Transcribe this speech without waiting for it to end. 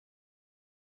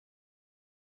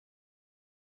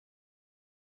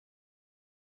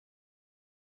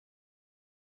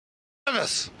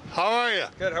Travis, how are you?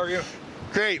 Good, how are you?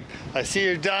 Great. I see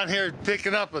you're down here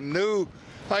picking up a new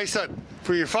ice hut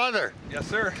for your father. Yes,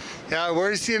 sir. Yeah, where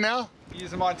is he now?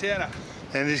 He's in Montana.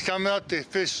 And he's coming out to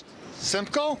fish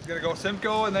Simcoe? He's gonna go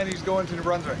Simcoe and then he's going to New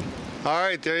Brunswick. All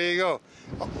right, there you go.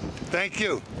 Thank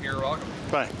you. You're welcome.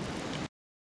 Bye.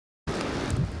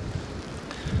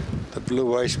 The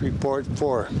Blue Ice Report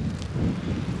for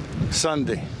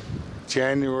Sunday,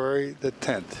 January the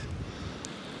 10th,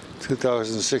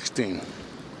 2016.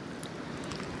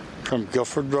 From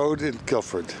Guilford Road in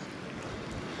Guilford.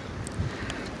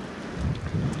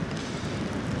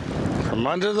 From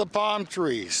under the palm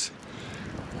trees,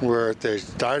 where they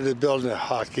started building a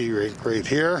hockey rink right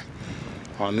here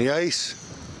on the ice.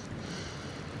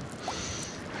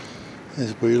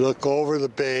 As we look over the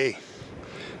bay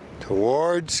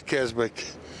towards Keswick,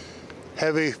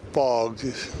 heavy fog,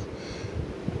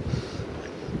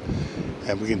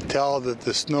 and we can tell that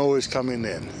the snow is coming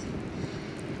in.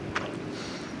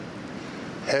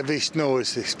 Heavy snow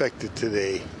is expected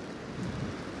today,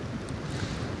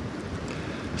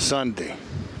 Sunday.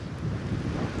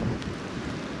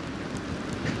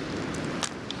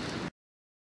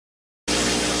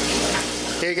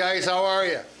 Hey guys, how are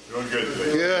you? Doing good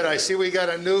today. Good. I see we got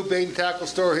a new bait and tackle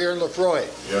store here in Lefroy.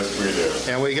 Yes, we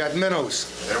do. And we got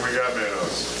minnows. And we got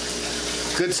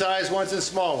minnows. Good size ones and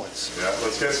small ones. Yeah,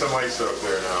 let's get some ice up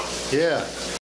there now. Yeah.